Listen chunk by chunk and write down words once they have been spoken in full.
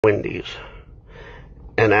Wendy's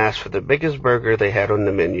and asked for the biggest burger they had on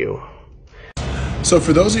the menu. So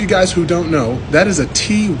for those of you guys who don't know, that is a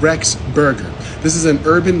T-Rex burger. This is an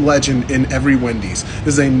urban legend in every Wendy's.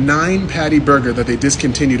 This is a 9-patty burger that they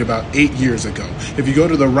discontinued about 8 years ago. If you go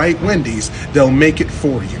to the right Wendy's, they'll make it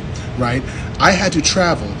for you, right? I had to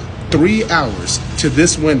travel 3 hours to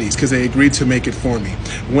this Wendy's because they agreed to make it for me.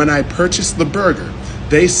 When I purchased the burger,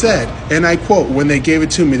 they said, and I quote, when they gave it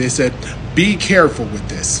to me, they said, "Be careful with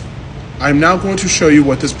this." I'm now going to show you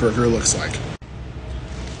what this burger looks like.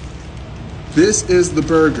 This is the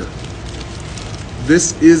burger.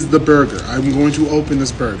 This is the burger. I'm going to open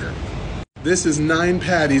this burger. This is 9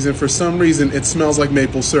 patties, and for some reason, it smells like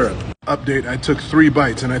maple syrup. Update, I took 3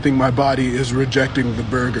 bites, and I think my body is rejecting the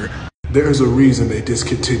burger. There's a reason they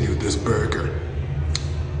discontinued this burger.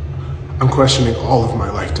 I'm questioning all of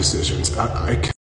my life decisions. I can't.